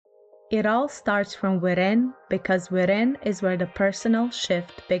It all starts from within, because within is where the personal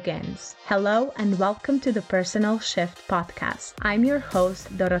shift begins. Hello and welcome to the Personal Shift podcast. I'm your host,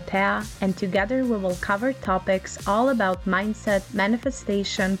 Dorotea, and together we will cover topics all about mindset,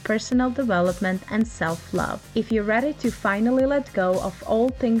 manifestation, personal development, and self-love. If you're ready to finally let go of all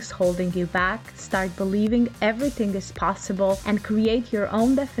things holding you back, start believing everything is possible, and create your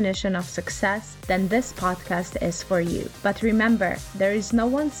own definition of success, then this podcast is for you. But remember, there is no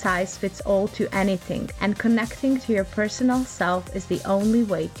one size fits all to anything, and connecting to your personal self is the only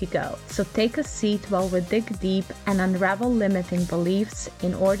way to go. So take a seat while we dig deep and unravel limiting beliefs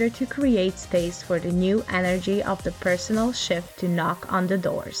in order to create space for the new energy of the personal shift to knock on the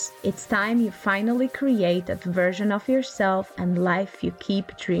doors. It's time you finally create that version of yourself and life you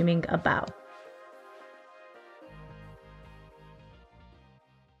keep dreaming about.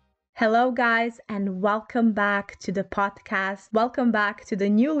 Hello guys, and welcome back to the podcast. Welcome back to the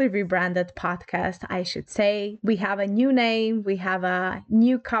newly rebranded podcast, I should say. We have a new name, we have a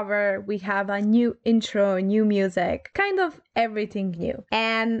new cover, we have a new intro, new music, kind of everything new.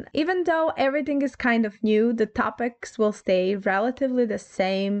 And even though everything is kind of new, the topics will stay relatively the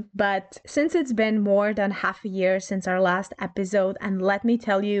same. But since it's been more than half a year since our last episode, and let me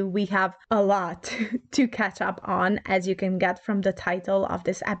tell you, we have a lot to catch up on, as you can get from the title of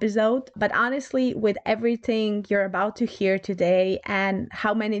this episode. But honestly, with everything you're about to hear today and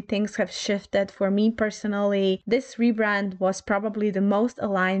how many things have shifted for me personally, this rebrand was probably the most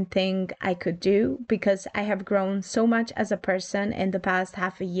aligned thing I could do, because I have grown so much as a person in the past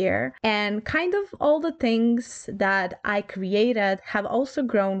half a year, and kind of all the things that I created have also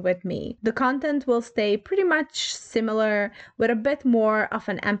grown with me. The content will stay pretty much similar, with a bit more of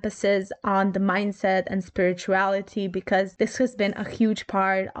an emphasis on the mindset and spirituality, because this has been a huge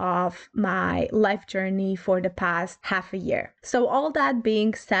part of my life journey for the past half a year. So all that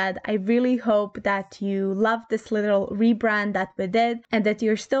being said, I really hope that you love this little rebrand that we did, and that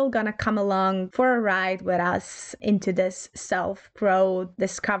you're still gonna come along for a ride with us into this self-growth,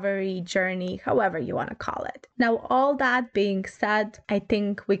 discovery journey, however you want to call it. Now, all that being said, I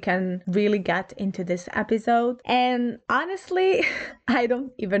think we can really get into this episode. And honestly, I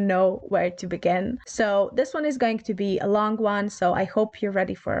don't even know where to begin. So this one is going to be a long one, so I hope you're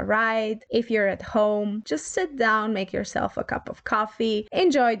ready for a ride. If you're at home, just sit down, make yourself a cup of coffee,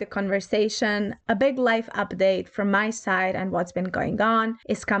 enjoy the conversation. A big life update from my side and what's been going on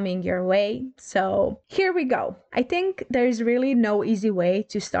is coming your way. So here we go. I think there's really no easy way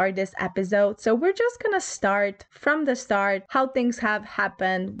to start this episode. So we're just gonna start from the start, how things have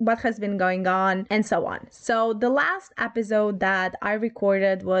happened, what has been going on, and so on. So the last episode that I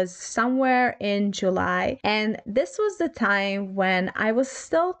recorded was somewhere in July, and this was the time when I was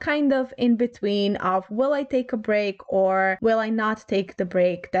still kind of in between of, will I take a break or will I not take the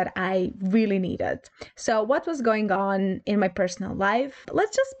break that I really needed? So what was going on in my personal life?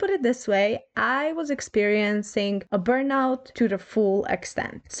 Let's just put it this way. I was experiencing a burnout to the full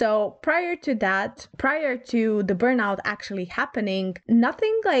extent. So prior to the burnout actually happening,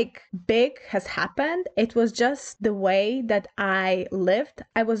 nothing like big has happened. It was just the way that I lived.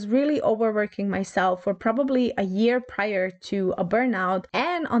 I was really overworking myself for probably a year prior to a burnout,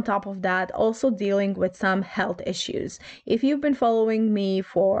 and on top of that, also dealing with some health issues. If you've been following me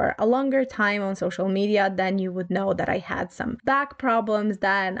for a longer time on social media, then you would know that I had some back problems,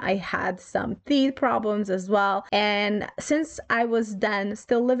 then I had some teeth problems as well. And since I was then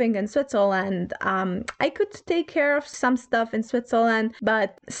still living in Switzerland, I could take care of some stuff in Switzerland,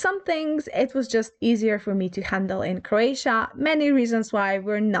 but some things it was just easier for me to handle in Croatia. Many reasons why,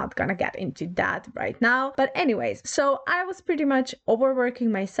 we're not gonna get into that right now. But anyways, so I was pretty much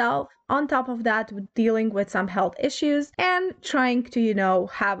overworking myself. On top of that, dealing with some health issues and trying to,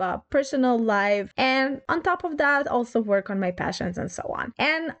 have a personal life. And on top of that, also work on my passions and so on.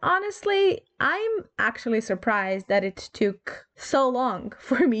 And honestly, I'm actually surprised that it took so long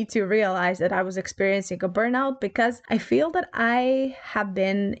for me to realize that I was experiencing a burnout, because I feel that I have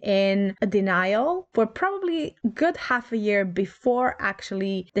been in a denial for probably a good half a year before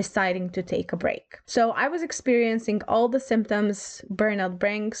actually deciding to take a break. So I was experiencing all the symptoms burnout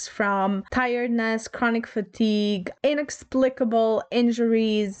brings, from tiredness, chronic fatigue, inexplicable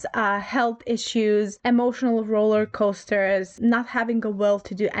injuries, health issues, emotional roller coasters, not having a will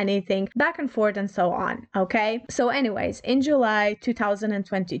to do anything, back and forth and so on. Okay. So anyways, in July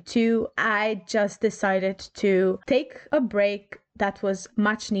 2022, I just decided to take a break that was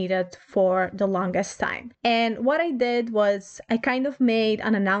much needed for the longest time. And what I did was I kind of made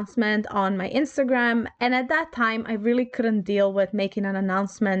an announcement on my Instagram. And at that time, I really couldn't deal with making an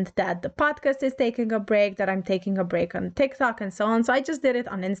announcement that the podcast is taking a break, that I'm taking a break on TikTok and so on. So I just did it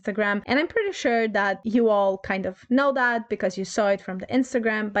on Instagram. And I'm pretty sure that you all kind of know that because you saw it from the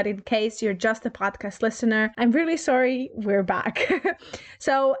Instagram. But in case you're just a podcast listener, I'm really sorry, we're back.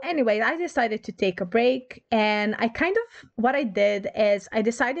 So anyway, I decided to take a break, and what I did is I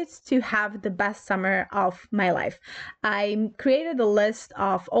decided to have the best summer of my life. I created a list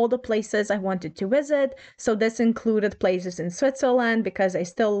of all the places I wanted to visit. So this included places in Switzerland because I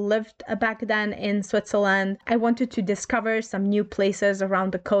still lived back then in Switzerland. I wanted to discover some new places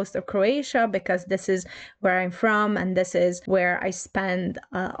around the coast of Croatia because this is where I'm from and this is where I spend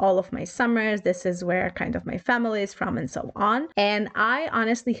all of my summers. This is where kind of my family is from and so on. And I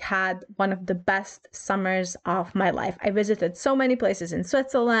honestly had one of the best summers of my life. I visited so many places in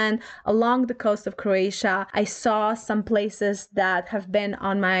Switzerland, along the coast of Croatia. I saw some places that have been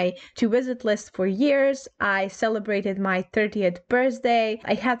on my to-visit list for years. I celebrated my 30th birthday.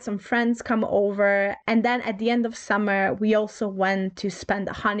 I had some friends come over. And then at the end of summer, we also went to spend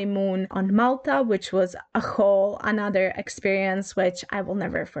a honeymoon on Malta, which was a whole another experience, which I will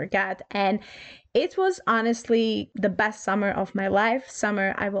never forget. And it was honestly the best summer of my life,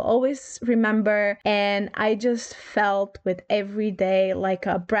 summer I will always remember. And I just felt with every day like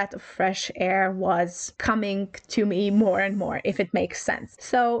a breath of fresh air was coming to me more and more, if it makes sense.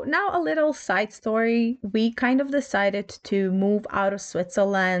 So now a little side story. We kind of decided to move out of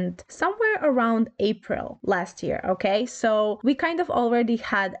Switzerland somewhere around April last year, okay? So we kind of already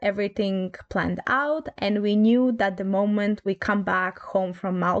had everything planned out, and we knew that the moment we come back home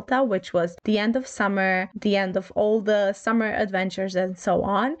from Malta, which was the end of summer, the end of all the summer adventures and so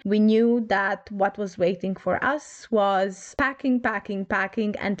on, we knew that what was waiting for us was packing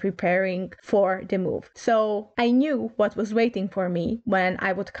and preparing for the move. So I knew what was waiting for me when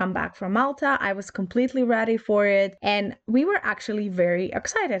I would come back from Malta. I was completely ready for it, and we were actually very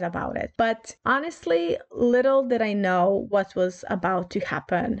excited about it. But honestly, little did I know what was about to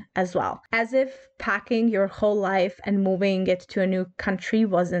happen as well. As if packing your whole life and moving it to a new country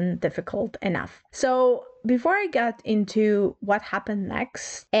wasn't difficult enough. So before I get into what happened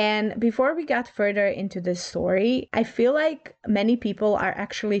next, and before we get further into this story, I feel like many people are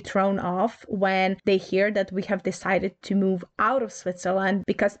actually thrown off when they hear that we have decided to move out of Switzerland,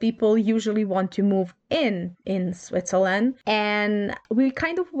 because people usually want to move in Switzerland, and we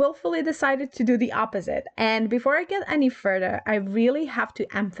kind of willfully decided to do the opposite. And before I get any further, I really have to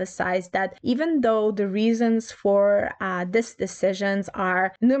emphasize that even though the reasons for these decisions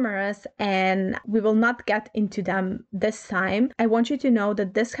are numerous and we will not get into them this time, I want you to know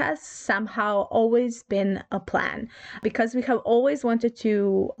that this has somehow always been a plan, because we have always wanted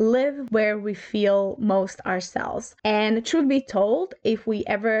to live where we feel most ourselves. And truth be told, if we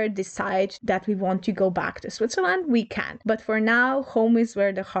ever decide that we want to go back to Switzerland, we can. But for now, home is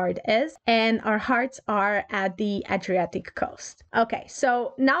where the heart is, and our hearts are at the Adriatic coast. Okay,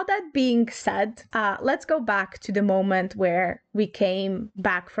 so now that being said, let's go back to the moment where we came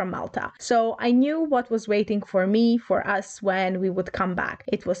back from Malta. So I knew what was waiting for me, for us, when we would come back.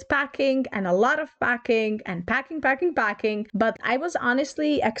 It was packing, and a lot of packing, and packing. But I was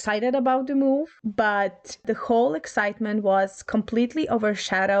honestly excited about the move, but the whole excitement was completely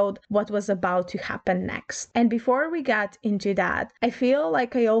overshadowed what was about to happen next. And before we get into that, I feel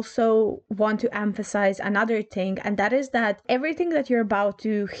like I also want to emphasize another thing, and that is that everything that you're about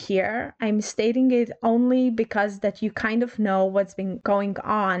to hear, I'm stating it only because that you kind of know what's been going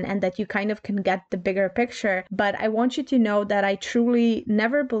on and that you kind of can get the bigger picture. But I want you to know that I truly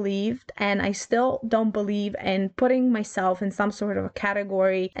never believed, and I still don't believe in putting myself in some sort of a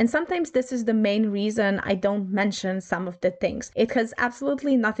category. And sometimes this is the main reason I don't mention some of the things. It has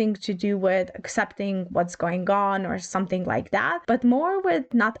absolutely nothing to do with accepting what's going on or something like that, but more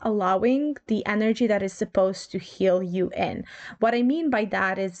with not allowing the energy that is supposed to heal you in. What I mean by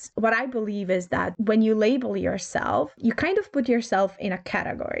that is, what I believe is that when you label yourself, you kind of put yourself in a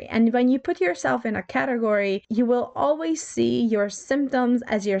category. And when you put yourself in a category, you will always see your symptoms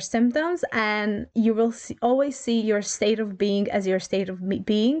as your symptoms, and you will always see your state of being as your state of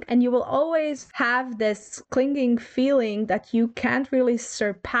being. And you will always have this clinging feeling that you can't really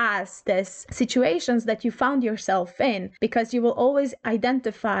surpass this situations that you found yourself in, because you will always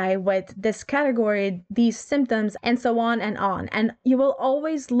identify with this category, these symptoms, and so on and on. And you will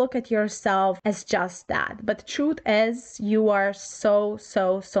always look at yourself as just that. But the truth is, you are so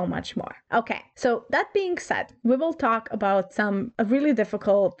much more. Okay, so that being said, we will talk about some really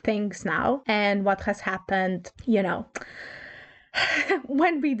difficult things now and what has happened,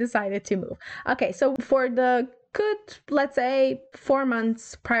 when we decided to move. Okay, so for the good, let's say 4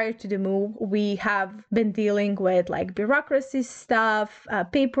 months prior to the move, we have been dealing with like bureaucracy stuff,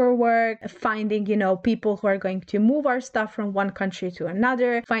 paperwork, finding, people who are going to move our stuff from one country to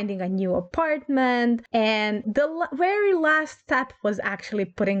another, finding a new apartment. And the very last step was actually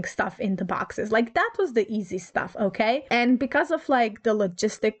putting stuff in the boxes. Like that was the easy stuff, okay? And because of like the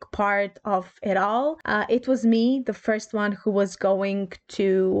logistic part of it all, it was me, the first one who was going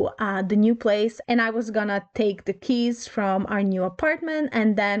to the new place, and I was gonna take the keys from our new apartment,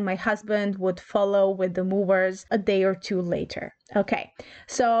 and then my husband would follow with the movers a day or two later. Okay,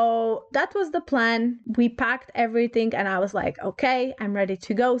 so that was the plan. We packed everything and I was like, okay, I'm ready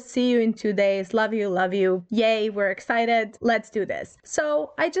to go. See you in 2 days. Love you, love you. Yay, we're excited. Let's do this.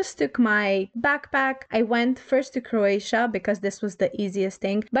 So I just took my backpack. I went first to Croatia because this was the easiest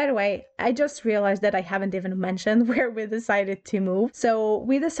thing. By the way, I just realized that I haven't even mentioned where we decided to move. So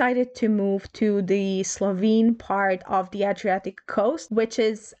we decided to move to the Slovene part of the Adriatic coast, which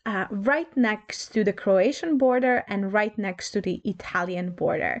is right next to the Croatian border and right next to the Italian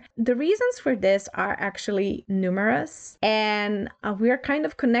border. The reasons for this are actually numerous, and we are kind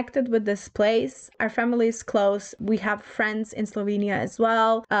of connected with this place. Our family is close. We have friends in Slovenia as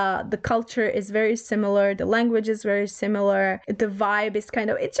well. The culture is very similar. The language is very similar. The vibe is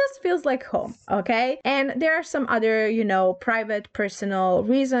it just feels like home, okay? And there are some other, private, personal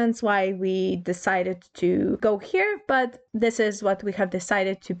reasons why we decided to go here, but this is what we have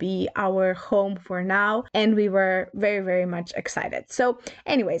decided to be our home for now, and we were very, very much excited. So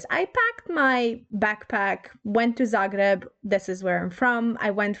anyways, I packed my backpack, went to Zagreb. This is where I'm from.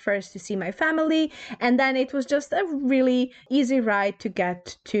 I went first to see my family, and then it was just a really easy ride to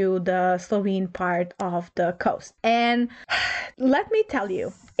get to the Slovene part of the coast. And let me tell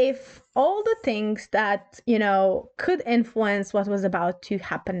you, if all the things that, could influence what was about to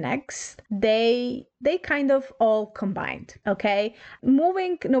happen next, they kind of all combined, okay?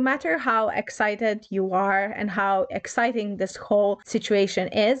 Moving, no matter how excited you are and how exciting this whole situation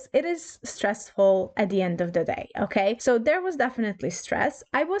is, it is stressful at the end of the day, okay? So there was definitely stress.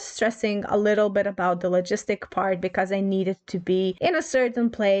 I was stressing a little bit about the logistic part because I needed to be in a certain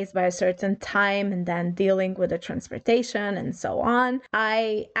place by a certain time and then dealing with the transportation and so on.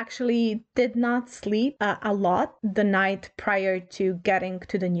 I actually did not sleep a lot the night prior to getting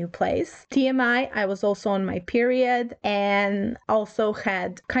to the new place. TMI, I was also on my period and also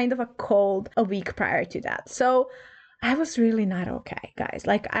had kind of a cold a week prior to that. So I was really not okay, guys.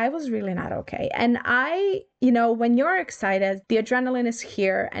 Like, I was really not okay. And when you're excited, the adrenaline is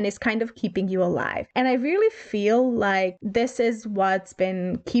here and it's kind of keeping you alive. And I really feel like this is what's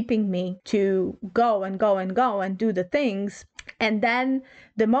been keeping me to go and go and go and do the things. And then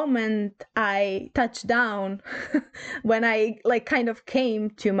the moment I touched down, when I kind of came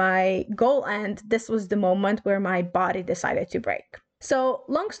to my goal end, this was the moment where my body decided to break. So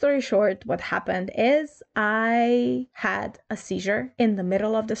long story short, what happened is I had a seizure in the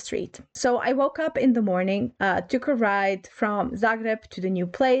middle of the street. So I woke up in the morning, took a ride from Zagreb to the new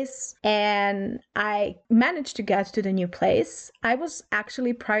place, and I managed to get to the new place. I was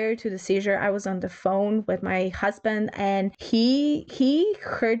actually, prior to the seizure, I was on the phone with my husband, and he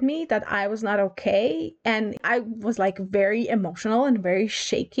heard me that I was not okay, and I was very emotional and very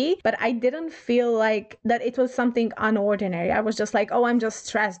shaky, but I didn't feel like that it was something unordinary. I was just oh, I'm just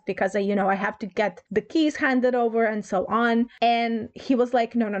stressed because I have to get the keys handed over and so on. And he was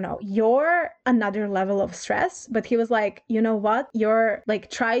like, no, you're another level of stress. But he was like, you know what? You're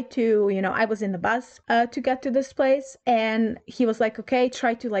try to, I was in the bus to get to this place. And he was like, okay,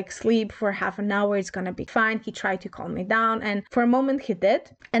 try to sleep for half an hour. It's going to be fine. He tried to calm me down. And for a moment he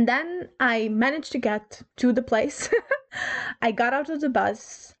did. And then I managed to get to the place. I got out of the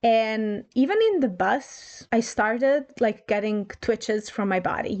bus, and even in the bus, I started getting twitches from my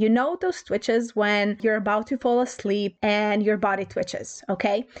body. You know those twitches when you're about to fall asleep and your body twitches,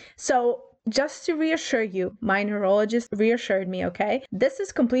 okay? So just to reassure you, my neurologist reassured me, okay? This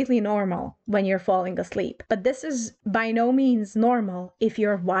is completely normal when you're falling asleep, but this is by no means normal if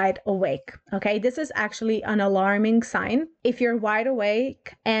you're wide awake, okay? This is actually an alarming sign. If you're wide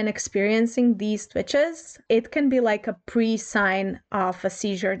awake and experiencing these twitches, it can be like a pre-sign of a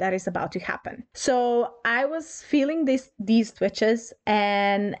seizure that is about to happen. So I was feeling these twitches,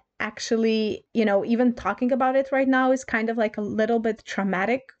 and actually, even talking about it right now is kind of a little bit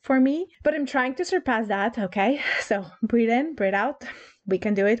traumatic for me, but I'm trying to surpass that, okay? So breathe in, breathe out. we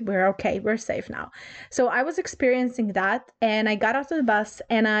can do it. We're okay. We're safe now. So I was experiencing that, and I got out of the bus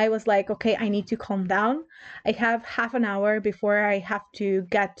and I was like, okay, I need to calm down. I have half an hour before I have to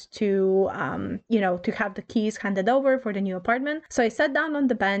get to, to have the keys handed over for the new apartment. So I sat down on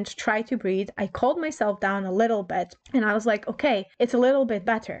the bench, tried to breathe. I calmed myself down a little bit, and I was like, okay, it's a little bit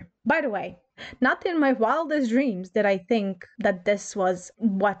better. By the way, not in my wildest dreams did I think that this was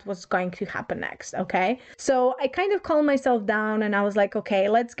what was going to happen next, okay? So I kind of calmed myself down and I was like, okay,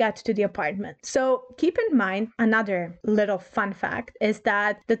 let's get to the apartment. So keep in mind, another little fun fact is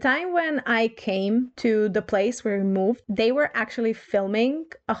that the time when I came to the place where we moved, they were actually filming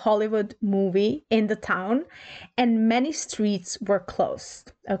a Hollywood movie in the town and many streets were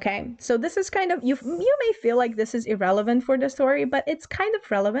closed. Okay, so this is kind of, you may feel like this is irrelevant for the story, but it's kind of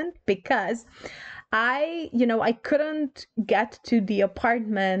relevant because I couldn't get to the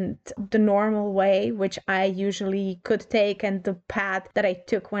apartment the normal way, which I usually could take, and the path that I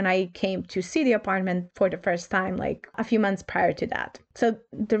took when I came to see the apartment for the first time, like a few months prior to that. So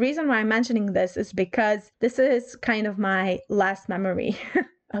the reason why I'm mentioning this is because this is kind of my last memory.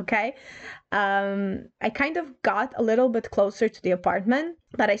 Okay. I kind of got a little bit closer to the apartment,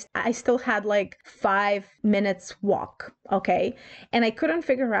 but I still had like 5 minutes walk. Okay. And I couldn't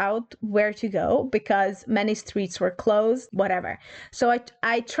figure out where to go because many streets were closed, whatever. So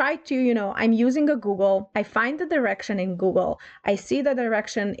I tried to, I'm using a Google. I find the direction in Google. I see the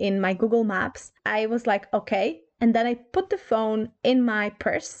direction in my Google Maps. I was like, okay. And then I put the phone in my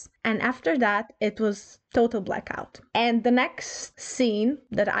purse. And after that, it was total blackout. And the next scene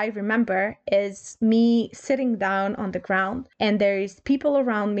that I remember is me sitting down on the ground, and there is people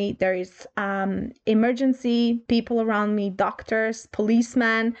around me. There is emergency people around me, doctors,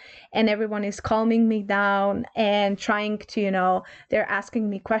 policemen, and everyone is calming me down and trying to, they're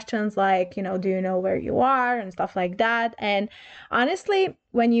asking me questions like, do you know where you are and stuff like that. And honestly,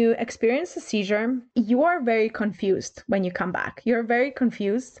 when you experience a seizure, you are very confused when you come back. You're very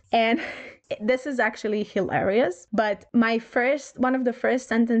confused. And this is actually hilarious. But one of the first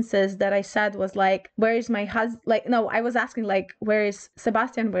sentences that I said was like, where is my husband? Like, no, I was asking like, where is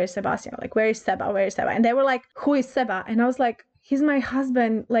Sebastian? Where is Sebastian? Like, where is Seba? Where is Seba? And they were like, who is Seba? And I was like, he's my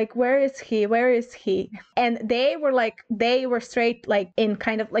husband. Like, where is he? Where is he? And they were straight, like in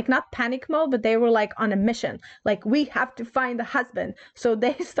kind of like not panic mode, but they were like on a mission. Like, we have to find the husband. So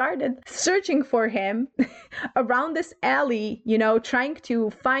they started searching for him around this alley, trying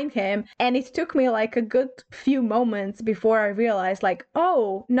to find him. And it took me like a good few moments before I realized like,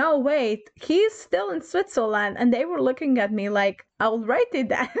 oh, no, wait, he's still in Switzerland. And they were looking at me like, I'll write it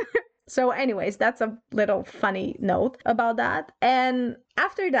down. So anyways, that's a little funny note about that. And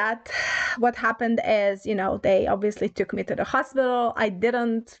after that, what happened is, they obviously took me to the hospital. I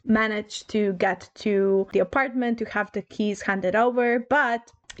didn't manage to get to the apartment to have the keys handed over, but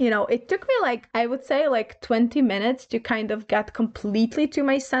it took me like, I would say like 20 minutes to kind of get completely to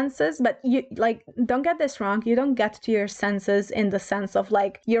my senses. But you like, don't get this wrong. You don't get to your senses in the sense of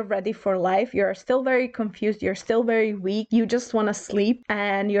like, you're ready for life. You're still very confused. You're still very weak. You just want to sleep,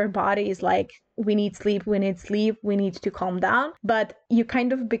 and your body is like, we need sleep, we need sleep, we need to calm down. But you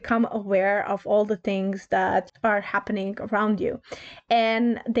kind of become aware of all the things that are happening around you.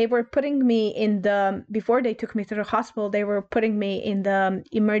 And they were putting me before they took me to the hospital, they were putting me in the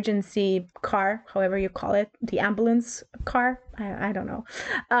emergency car, however you call it, the ambulance car. I don't know.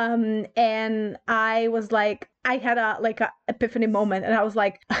 And I was like, I had a epiphany moment, and I was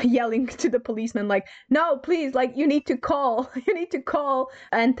like yelling to the policeman, like, no, please, like, you need to call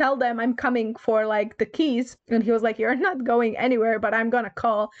and tell them I'm coming for like the keys. And he was like, you're not going anywhere, but I'm gonna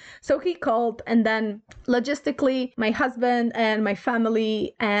call. So he called, and then logistically, my husband and my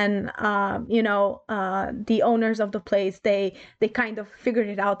family and the owners of the place, they kind of figured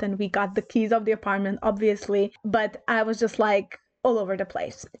it out, and we got the keys of the apartment, obviously. But I was just like all over the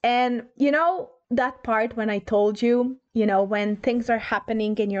place. And that part when I told you, when things are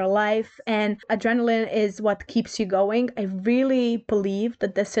happening in your life and adrenaline is what keeps you going, I really believe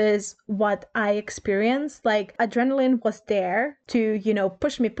that this is what I experienced. Like, adrenaline was there to,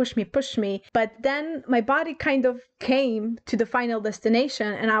 push me. But then my body kind of came to the final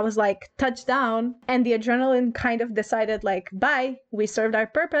destination, and I was like, touchdown. And the adrenaline kind of decided like, bye, we served our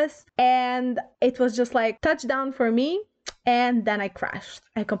purpose. And it was just like touchdown for me. And then I crashed.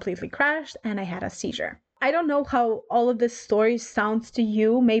 I completely crashed, and I had a seizure. I don't know how all of this story sounds to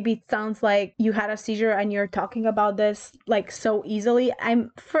you. Maybe it sounds like you had a seizure and you're talking about this like so easily.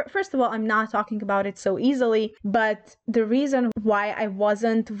 First of all, I'm not talking about it so easily, but the reason why I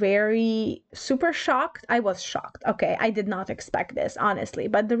wasn't very super shocked. I was shocked. Okay, I did not expect this, honestly.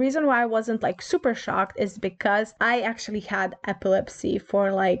 But the reason why I wasn't like super shocked is because I actually had epilepsy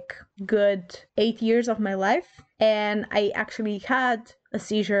for like good 8 years of my life. And I actually had a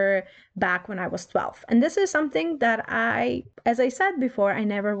seizure back when I was 12. And this is something that as I said before, I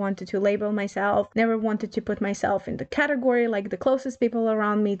never wanted to label myself, never wanted to put myself in the category like the closest people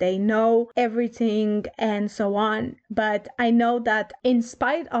around me, they know everything and so on. But I know that in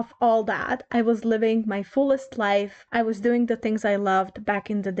spite of all that, I was living my fullest life. I was doing the things I loved back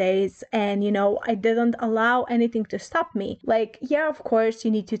in the days. And, I didn't allow anything to stop me. Like, yeah, of course,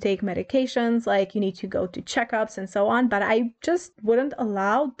 you need to take medications, like you need to go to checkups and so on. But I just wouldn't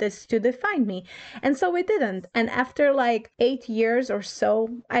allow this to define me. And so it didn't. And after like 8 years or so,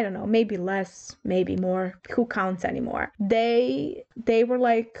 I don't know, maybe less, maybe more, who counts anymore? They were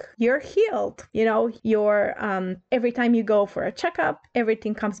like, you're healed. You're every time you go for a checkup,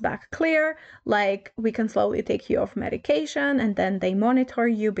 everything comes back clear. Like we can slowly take you off medication, and then they monitor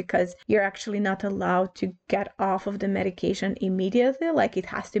you because you're actually not allowed to get off of the medication immediately. Like it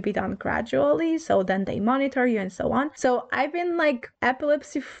has to be done gradually. So then they monitor you and so on. So I've been like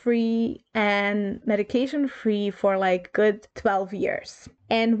epilepsy free and medication free for like good 12 years.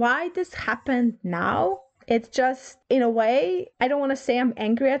 And why this happened now? It's just, in a way, I don't want to say I'm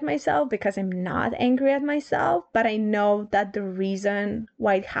angry at myself because I'm not angry at myself, but I know that the reason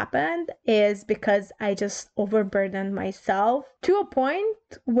why it happened is because I just overburdened myself to a point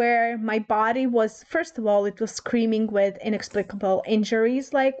where my body was, first of all, it was screaming with inexplicable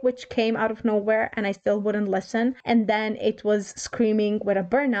injuries, like which came out of nowhere, and I still wouldn't listen. And then it was screaming with a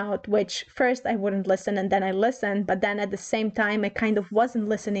burnout, which first I wouldn't listen and then I listened, but then at the same time I kind of wasn't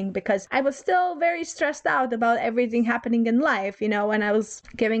listening because I was still very stressed out about everything happening in life, and I was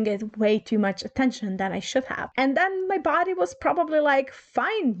giving it way too much attention than I should have. And then my body was probably like,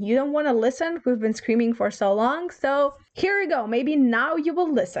 fine, you don't want to listen, we've been screaming for so long, so here you go, maybe now you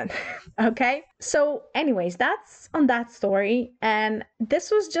will listen. Okay, so anyways, that's on that story. And this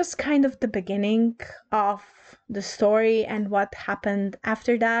was just kind of the beginning of the story and what happened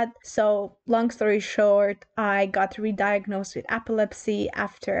after that. So long story short, I got re-diagnosed with epilepsy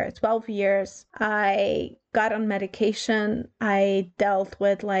after 12 years. I got on medication. I dealt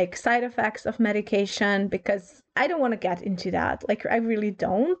with like side effects of medication because I don't want to get into that. Like I really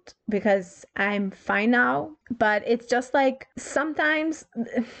don't, because I'm fine now. But it's just like sometimes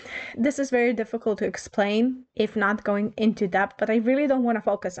this is very difficult to explain if not going into depth, but I really don't want to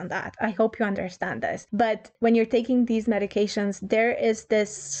focus on that. I hope you understand this. But when you're taking these medications, there is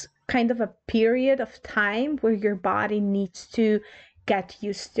this kind of a period of time where your body needs to get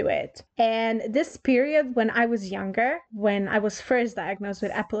used to it. And this period, when I was younger, when I was first diagnosed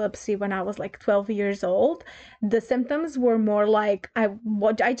with epilepsy, when I was like 12 years old, the symptoms were more like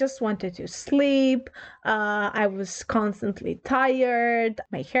I just wanted to sleep. I was constantly tired.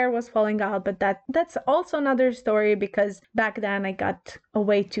 My hair was falling out, but that's also another story because back then I got a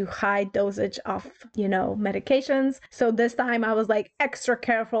way too high dosage of, medications. So this time I was like extra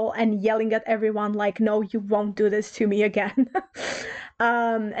careful and yelling at everyone like, no, you won't do this to me again.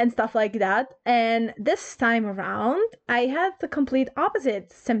 And stuff like that. And this time around, I had the complete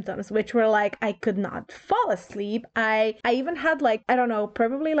opposite symptoms, which were like I could not fall asleep. I even had like, I don't know,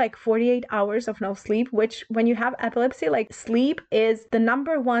 probably like 48 hours of no sleep, which when you have epilepsy, like sleep is the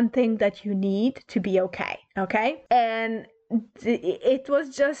number one thing that you need to be okay. Okay. And it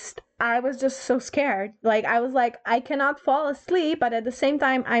was just, I was just so scared. Like, I was like, I cannot fall asleep, but at the same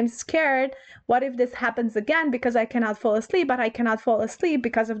time, I'm scared. What if this happens again? Because I cannot fall asleep, but I cannot fall asleep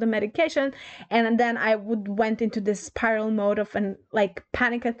because of the medication. And then I went into this spiral mode of like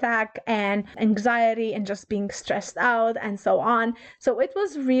panic attack and anxiety and just being stressed out and so on. So it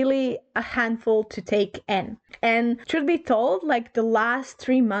was really a handful to take in. And truth be told, like the last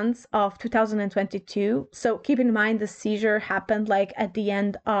 3 months of 2022, so keep in mind the seizure happened like at the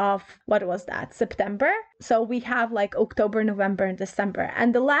end of, what was that, September? So we have like October, November, and December.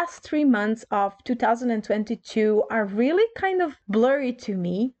 And the last 3 months of 2022 are really kind of blurry to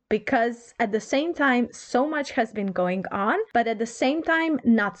me because at the same time, so much has been going on, but at the same time,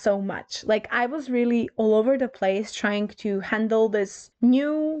 not so much. Like I was really all over the place trying to handle this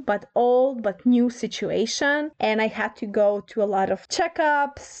new but old but new situation. And I had to go to a lot of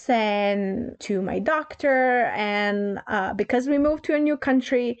checkups and to my doctor. And because we moved to a new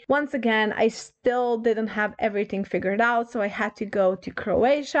country, once again, I still didn't have everything figured out. So I had to go to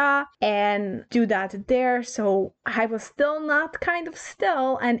Croatia and do that there. So I was still not kind of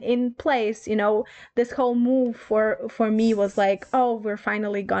still. And And in place, this whole move for me was like, oh, we're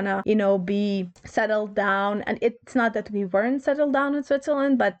finally gonna, be settled down. And it's not that we weren't settled down in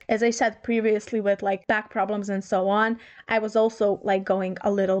Switzerland, but as I said previously, with like back problems and so on, I was also like going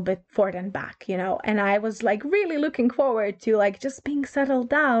a little bit forward and back, and I was like really looking forward to like just being settled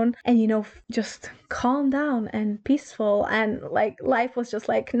down and, just calm down and peaceful. And like life was just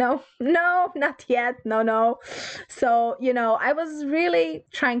like, no, not yet. No. So, I was really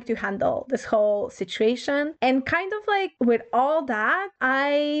trying to handle this whole situation. And kind of like with all that,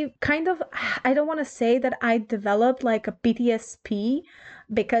 I don't want to say that I developed like a PTSD,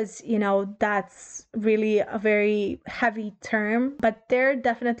 because, that's really a very heavy term, but there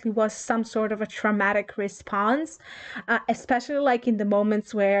definitely was some sort of a traumatic response, especially like in the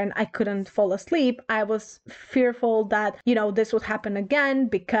moments where I couldn't fall asleep. I was fearful that, this would happen again,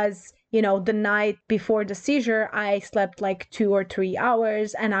 because the night before the seizure, I slept like 2 or 3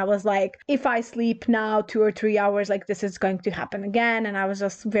 hours. And I was like, if I sleep now 2 or 3 hours, like this is going to happen again. And I was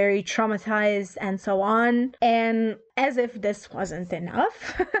just very traumatized and so on. And as if this wasn't enough,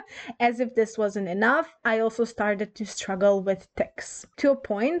 I also started to struggle with tics, to a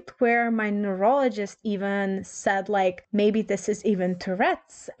point where my neurologist even said like, maybe this is even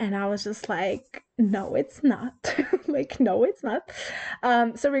Tourette's. And I was just like, no, it's not. Like, no, it's not.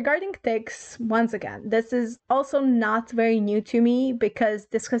 So regarding tics, once again, this is also not very new to me, because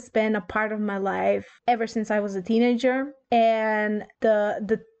this has been a part of my life ever since I was a teenager. And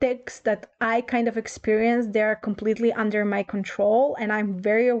the tics that I kind of experienced, they're completely under my control, and I'm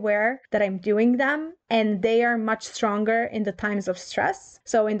very aware that I'm doing them. And they are much stronger in the times of stress.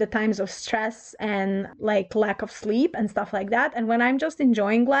 So in the times of stress and like lack of sleep and stuff like that. And when I'm just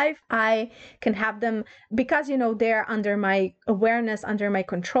enjoying life, I can have them, because, they're under my awareness, under my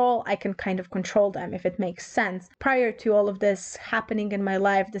control. I can kind of control them, if it makes sense. Prior to all of this happening in my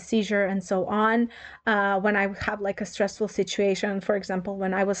life, the seizure and so on, when I have like a stressful situation, for example,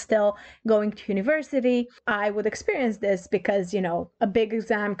 when I was still going to university, I would experience this because, a big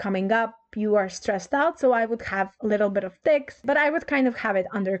exam coming up, you are stressed out. So I would have a little bit of tics, but I would kind of have it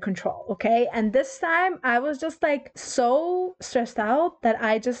under control. Okay. And this time I was just like so stressed out that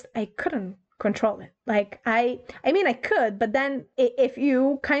I couldn't control it. Like I mean, I could, but then if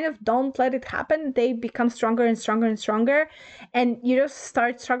you kind of don't let it happen, they become stronger and stronger and stronger, and you just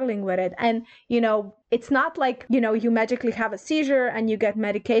start struggling with it. And, it's not like, you magically have a seizure and you get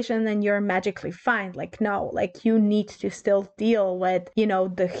medication and you're magically fine. Like, no, like you need to still deal with,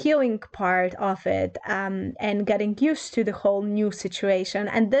 the healing part of it, and getting used to the whole new situation.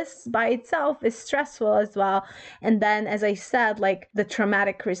 And this by itself is stressful as well. And then, as I said, like the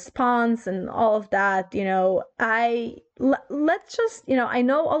traumatic response and all of that, let's just, I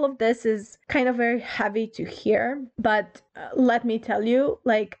know all of this is kind of very heavy to hear, but let me tell you,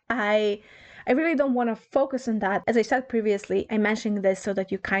 like, I really don't want to focus on that. As I said previously, I'm mentioning this so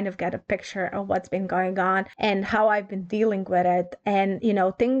that you kind of get a picture of what's been going on and how I've been dealing with it. And,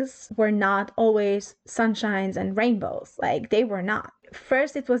 things were not always sunshines and rainbows. Like, they were not.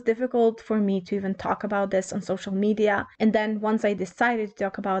 First, it was difficult for me to even talk about this on social media. And then once I decided to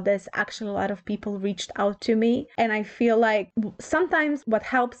talk about this, actually a lot of people reached out to me. And I feel like sometimes what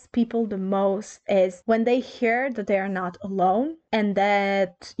helps people the most is when they hear that they are not alone, and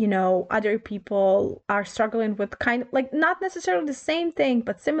that, other people are struggling with kind of like not necessarily the same thing,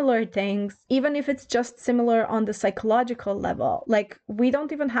 but similar things, even if it's just similar on the psychological level. Like, we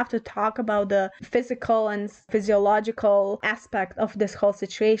don't even have to talk about the physical and physiological aspect of this whole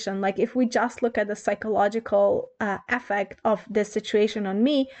situation. Like, if we just look at the psychological effect of this situation on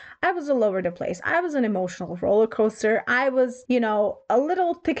me, I was all over the place. I was an emotional roller coaster. I was, a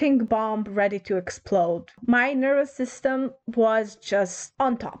little ticking bomb ready to explode. My nervous system was just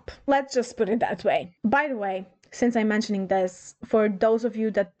on top. Let's just put it that way. By the way, since I'm mentioning this, for those of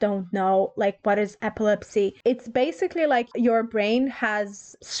you that don't know, like, what is epilepsy? It's basically like your brain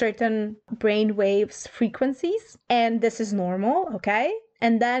has certain brain waves frequencies, and this is normal, okay?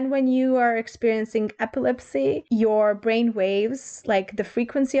 And then when you are experiencing epilepsy, your brain waves, like the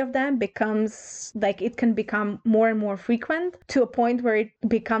frequency of them becomes like, it can become more and more frequent to a point where it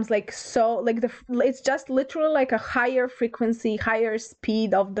becomes like, so like it's just literally like a higher frequency, higher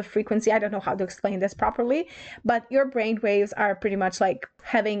speed of the frequency. I don't know how to explain this properly, but your brain waves are pretty much like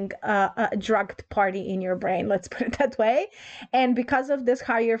having a drugged party in your brain, let's put it that way. And because of this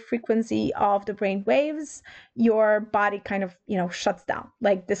higher frequency of the brain waves, your body kind of, shuts down.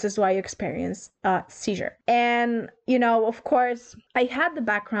 Like, this is why you experience seizure. And, you know, of course, I had the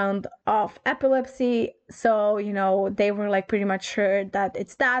background of epilepsy. So, you know, they were like pretty much sure that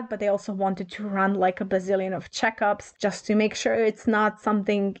it's that, but they also wanted to run like a bazillion of checkups just to make sure it's not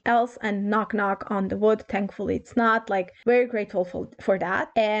something else. And knock, knock on the wood. Thankfully, it's not. Like, very grateful for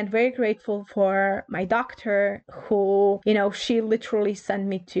that. And very grateful for my doctor who, you know, she literally sent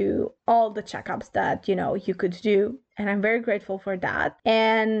me to all the checkups that, you know, you could do. And I'm very grateful for that.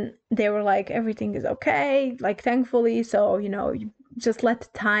 And they were like, everything is okay, like, thankfully. So, you know, you just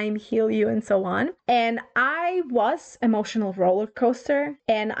let time heal you and so on. And I was emotional roller coaster,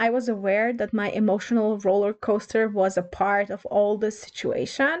 and I was aware that my emotional roller coaster was a part of all this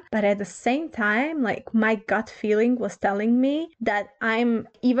situation. But at the same time, like, my gut feeling was telling me that I'm,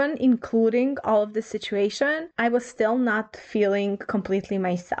 even including all of the situation, I was still not feeling completely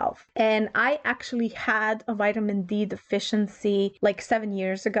myself. And I actually had a vitamin D deficiency like 7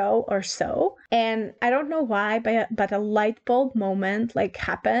 years ago or so. And I don't know why, but a light bulb moment like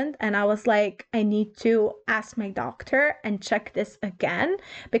happened, and I was like, I need to ask my doctor and check this again.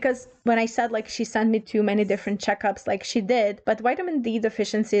 Because when I said like she sent me to many different checkups, like she did, but vitamin D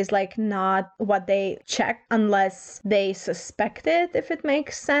deficiency is like not what they check unless they suspect it, if it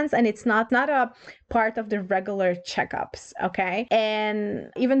makes sense. And it's not a part of the regular checkups, okay?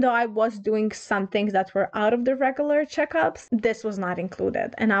 And even though I was doing some things that were out of the regular checkups, this was not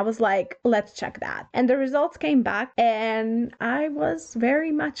included. And I was like, let's check that. And the results came back, and I was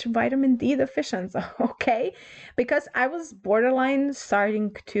very much vitamin D deficient, okay? Because I was borderline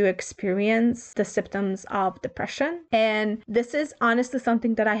starting to experience the symptoms of depression. And this is honestly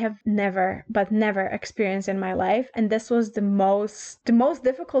something that I have never experienced in my life. And this was the most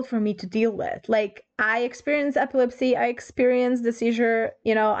difficult for me to deal with. Like, I experienced epilepsy, I experienced the seizure,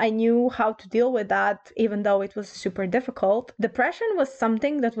 you know, I knew how to deal with that, even though it was super difficult. Depression was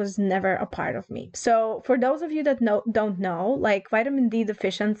something that was never a part of me. So for those of you that don't know, like, vitamin D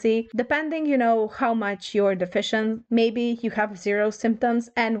deficiency, depending, you know, how much you're deficient, maybe you have 0 symptoms.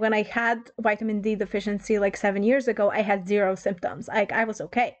 And when I had vitamin D deficiency like 7 years ago, I had 0 symptoms. Like, I was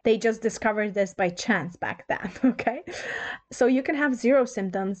okay. They just discovered this by chance back then, okay? So you can have 0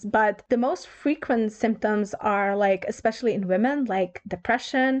 symptoms, but the most frequent symptoms are, like, especially in women, like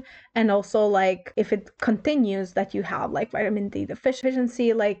depression, and also like if it continues that you have like vitamin D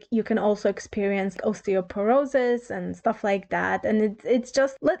deficiency, like you can also experience osteoporosis and stuff like that. And it's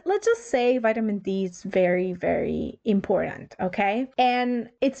just, let's just say vitamin D is very, very important, okay? And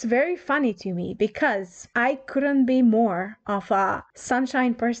it's very funny to me because I couldn't be more of a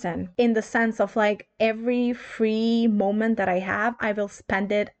sunshine person, in the sense of like, every free moment that I have, I will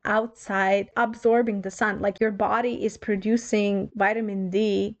spend it outside absorbing the sun. Like, your body is producing vitamin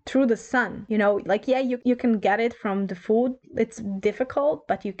D through the sun, you know, like, yeah, you can get it from the food. It's difficult,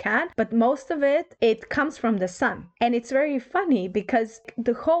 but you can. But most of it comes from the sun. And it's very funny because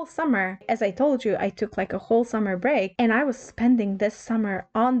the whole summer, as I told you, I took like a whole summer break, and I was spending this summer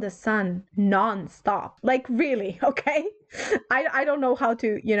on the sun non-stop. Like, really, okay? I don't know how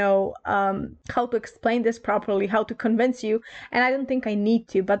to, you know, how to explain this properly, how to convince you. And I don't think I need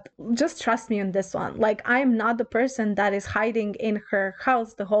to, but just trust me on this one. Like, I'm not the person that is hiding in her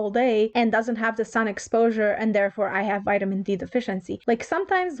house the whole day and doesn't have the sun exposure, and therefore I have vitamin D deficiency. Like,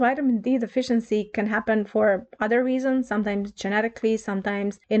 sometimes vitamin D deficiency can happen for other reasons, sometimes genetically,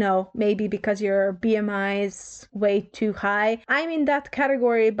 sometimes, you know, maybe because your BMI is way too high. I'm in that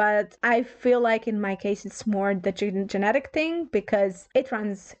category, but I feel like in my case it's more the genetic thing because it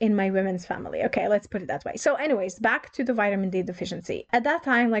runs in my women's family. Okay, let's put it that way. So anyways, back to the vitamin D deficiency. At that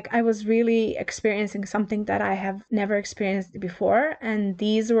time, like, I was really experiencing something that I have never experienced before. And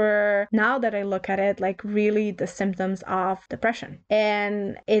these were, now that I look at it, like, really the symptoms of depression.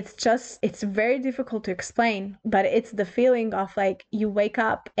 And it's very difficult to explain, but it's the feeling of like, you wake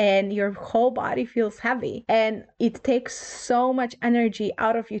up and your whole body feels heavy, and it takes so much energy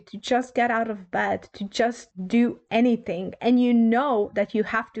out of you to just get out of bed, to just do anything. And you know that you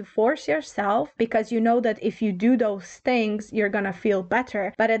have to force yourself, because you know that if you do those things, you're gonna feel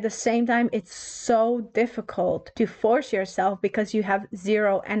better. But at the same time, it's so difficult to force yourself because you have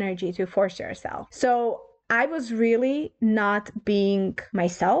 0 energy to force yourself. So I was really not being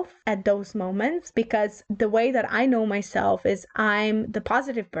myself at those moments, because the way that I know myself is I'm the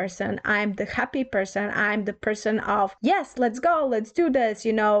positive person, I'm the happy person, I'm the person of, yes, let's go, let's do this,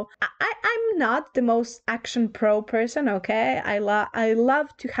 you know. I'm not the most action pro person, okay? I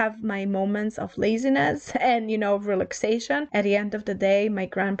love to have my moments of laziness and, you know, relaxation. At the end of the day, my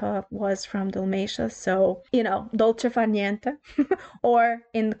grandpa was from Dalmatia, so, you know, dolce far niente, or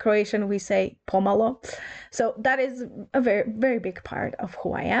in Croatian we say pomalo. So that is a very, very big part of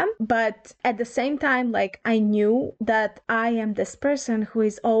who I am. But at the same time, like I knew that I am this person who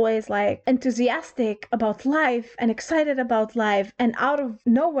is always like enthusiastic about life and excited about life. And out of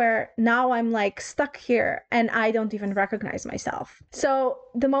nowhere, now I'm like stuck here and I don't even recognize myself. So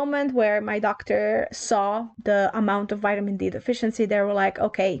the moment where my doctor saw the amount of vitamin D deficiency, they were like,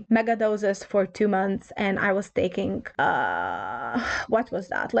 okay, mega doses for 2 months. And I was taking, what was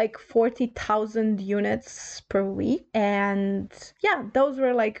that? Like 40,000 units per week. And yeah, those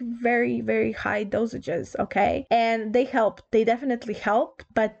were like very, very high dosages. Okay. And they helped. They definitely helped.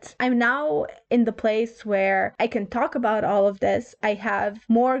 But I'm now in the place where I can talk about all of this. I have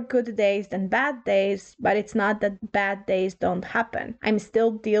more good days than bad days, but it's not that bad days don't happen. I'm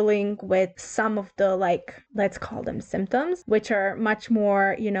still dealing with some of the, like, let's call them symptoms, which are much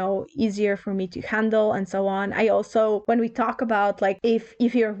more, easier for me to handle and so on. I also, when we talk about like, if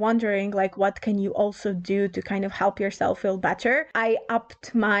you're wondering like, what can you also do to kind of help yourself feel better, I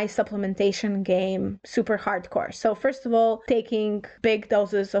upped my supplementation game super hardcore. So first of all, taking big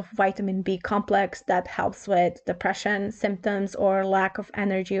doses of vitamin B complex that helps with depression symptoms or lack of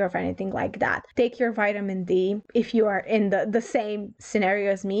energy or anything like that. Take your vitamin D if you are in the same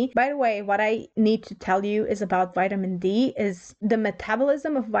scenario as me. By the way, what I need to tell you is about vitamin D is the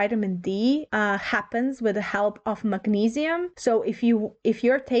metabolism of vitamin D happens with the help of magnesium. So if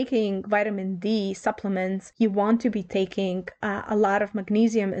you're taking vitamin D supplements, you want to be taking a lot of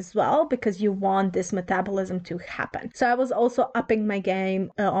magnesium as well, because you want this metabolism to happen. So I was also upping my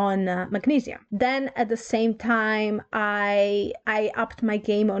game on magnesium. Then at the same time, I upped my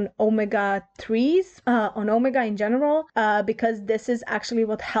game on omega 3s, on omega in general, because this is actually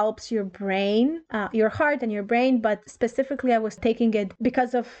what helps your brain, your heart and your brain. But specifically, I was taking it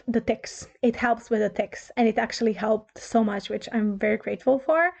because of the tics. It helps with the tics, and it actually helped so much, which I'm very grateful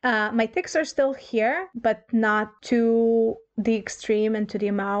for. My tics are still here, but not to the extreme and to the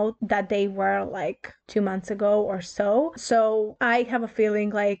amount that they were like 2 months ago or so. So I have a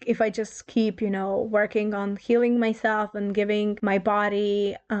feeling like if I just keep, working on healing myself and giving my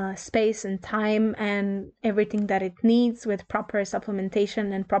body space and time and everything that it needs with proper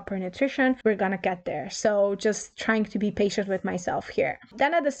supplementation and proper nutrition, we're gonna get there. So just trying to be patient with myself here.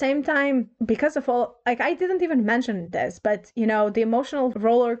 Then at the same time, because of all, like I didn't even mention this, but the emotional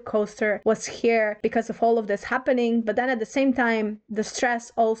roller coaster was here because of all of this happening. But then at the same time, the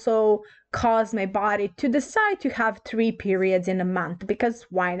stress also caused my body to decide to have 3 periods in a month, because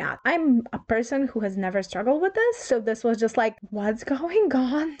why not? I'm a person who has never struggled with this, so this was just like, what's going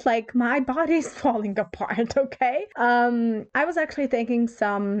on? Like my body's falling apart. Okay. I was actually taking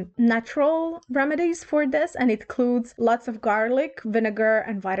some natural remedies for this, and it includes lots of garlic, vinegar,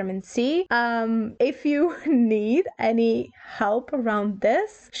 and vitamin C. If you need any help around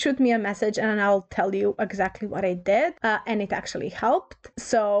this, shoot me a message and I'll tell you exactly what I did, and it actually helped.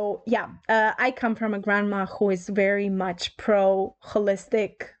 So yeah, I come from a grandma who is very much pro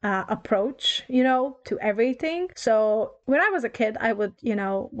holistic approach, to everything. So when I was a kid, I would,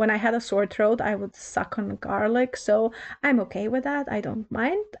 when I had a sore throat, I would suck on garlic. So I'm okay with that. I don't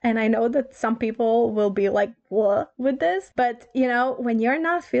mind. And I know that some people will be like, what with this? But, when you're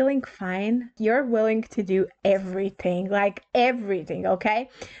not feeling fine, you're willing to do everything, like everything. Okay.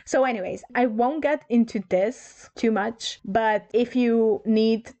 So anyways, I won't get into this too much, but if you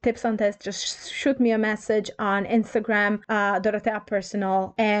need tips on this, just shoot me a message on Instagram, Dorothea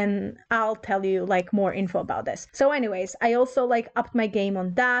Personal, and I'll tell you like more info about this. So anyways, I also like upped my game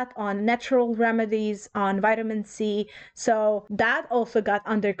on that, on natural remedies, on vitamin C. So that also got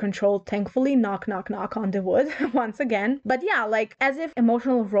under control, thankfully. Knock, knock, knock on the wood once again. But yeah, like as if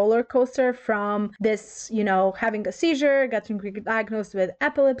emotional roller coaster from this, having a seizure, getting diagnosed with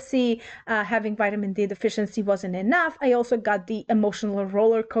epilepsy, having vitamin D deficiency wasn't enough. I also got the emotional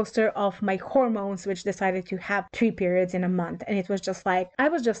roller coaster of my hormones, which decided to have 3 periods in a month. And it was just like, I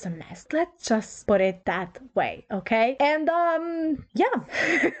was just a mess. Let's just put it that way. Okay. And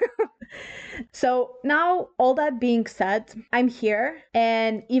yeah. So now, all that being said, I'm here.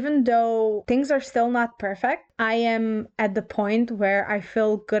 And even though things are still not perfect, I am at the point where I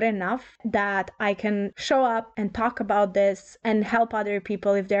feel good enough that I can show up and talk about this and help other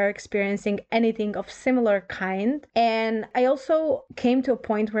people if they're experiencing anything of similar kind. And I also came to a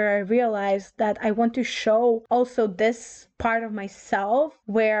point where I realized that I want to show also this part of myself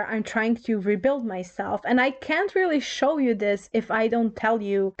where I'm trying to rebuild myself. And I can't really show you this if I don't tell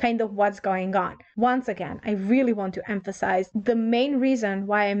you kind of what's going on. Once again, I really want to emphasize the main reason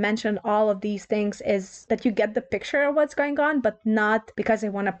why I mentioned all of these things is that you get get the picture of what's going on, but not because I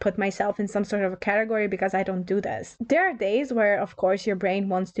want to put myself in some sort of a category, because I don't do this. There are days where, of course, your brain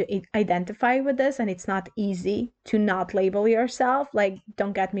wants to identify with this, and it's not easy to not label yourself. Like,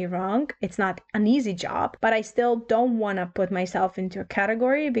 don't get me wrong, it's not an easy job, but I still don't want to put myself into a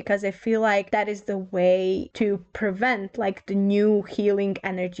category, because I feel like that is the way to prevent like the new healing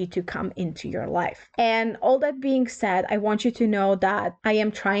energy to come into your life. And all that being said, I want you to know that I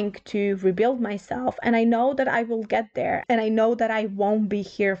am trying to rebuild myself, and I know that I will get there, and I know that I won't be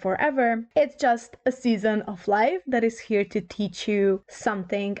here forever. It's just a season of life that is here to teach you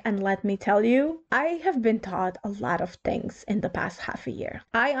something. And let me tell you, I have been taught a lot of things in the past half a year.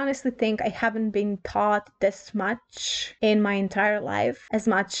 I honestly think I haven't been taught this much in my entire life, as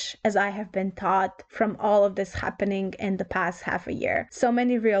much as I have been taught from all of this happening in the past half a year. So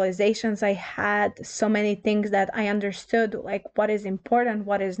many realizations I had, so many things that I understood, like what is important,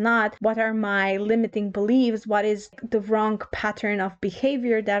 what is not, what are my limiting beliefs, what is the wrong pattern of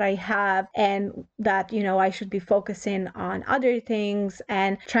behavior that I have, and that, you know, I should be focusing on other things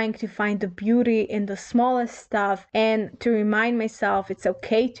and trying to find the beauty in the smallest stuff, and to remind myself it's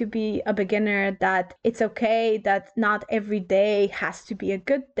okay to be a beginner, that it's okay that not every day has to be a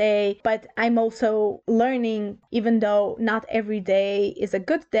good day. But I'm also learning, even though not every day is a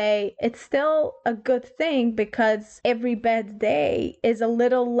good day, it's still a good thing, because every bad day is a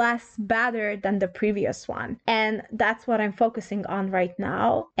little less better than the previous one. And that's what I'm focusing on right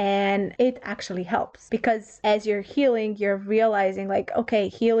now. And it actually helps, because as you're healing, you're realizing like, okay,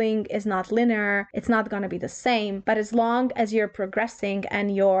 healing is not linear. It's not going to be the same. But as long as you're progressing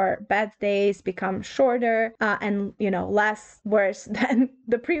and your bad days become shorter and, you know, less worse than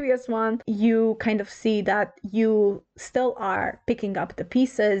the previous one, you kind of see that you still are picking up the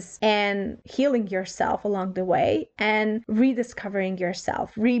pieces and healing yourself along the way and rediscovering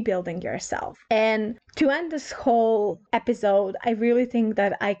yourself, rebuilding yourself. And to end this whole episode, I really think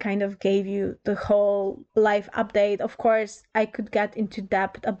that I kind of gave you the whole life update. Of course, I could get into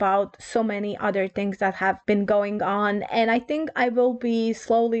depth about so many other things that have been going on, and I think I will be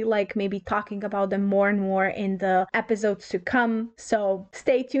slowly like maybe talking about them more and more in the episodes to come. So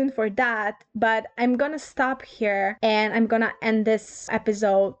stay tuned for that. But I'm gonna stop here, and I'm gonna end this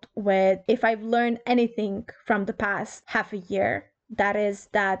episode with, if I've learned anything from the past half a year, that is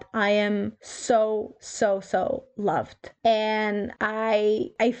that I am so loved. And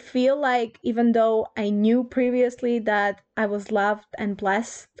I feel like, even though I knew previously that I was loved and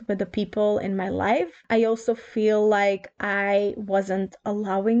blessed with the people in my life, I also feel like I wasn't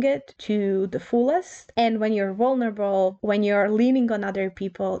allowing it to the fullest. And when you're vulnerable, when you're leaning on other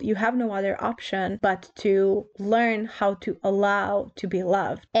people, you have no other option but to learn how to allow to be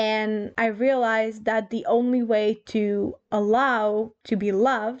loved. And I realized that the only way to allow to be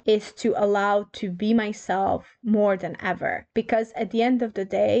loved is to allow to be myself more than ever. Because at the end of the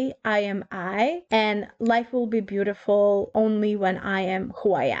day, I am I, and life will be beautiful only when I am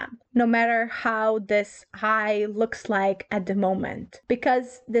who I am, no matter how this I looks like at the moment,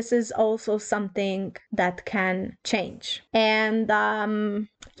 because this is also something that can change. And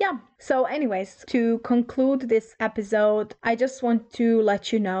yeah. So anyways, to conclude this episode, I just want to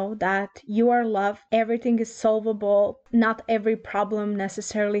let you know that you are loved. Everything is solvable. Not every problem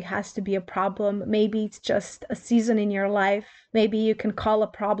necessarily has to be a problem. Maybe it's just a season in your life. Maybe you can call a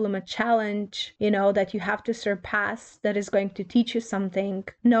problem a challenge, you know, that you have to surpass, that is going to teach you something.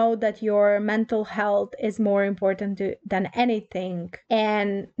 Know that your mental health is more important than anything.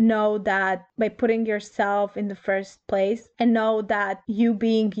 And know that by putting yourself in the first place, and know that you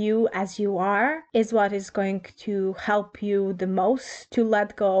being you as you are is what is going to help you the most to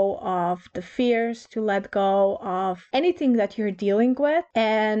let go of the fears, to let go of anything that you're dealing with.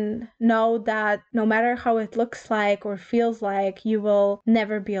 And know that no matter how it looks like or feels like, you will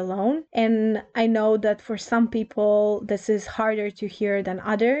never be alone. And I know that for some people this is harder to hear than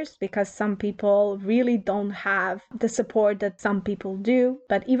others, because some people really don't have the support that some people do.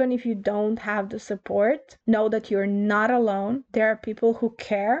 But even if you don't have the support, know that you're not alone. There are people who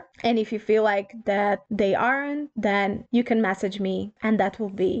care, and if you feel like that they aren't, then you can message me, and that will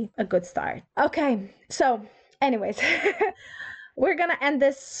be a good start. Okay, so anyways, we're gonna end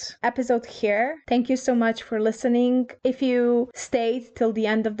this episode here. Thank you so much for listening. If you stayed till the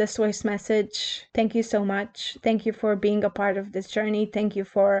end of this voice message, thank you so much. Thank you for being a part of this journey. Thank you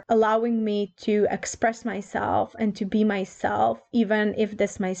for allowing me to express myself and to be myself, even if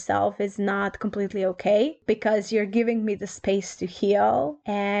this myself is not completely okay, because you're giving me the space to heal.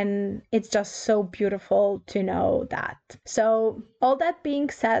 And it's just so beautiful to know that. So all that being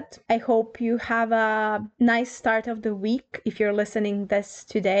said, I hope you have a nice start of the week if you're listening this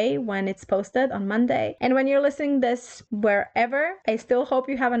today when it's posted on Monday. And when you're listening this wherever, I still hope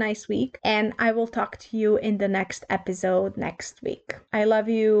you have a nice week. And I will talk to you in the next episode next week. I love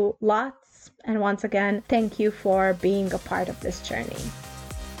you lots. And once again, thank you for being a part of this journey.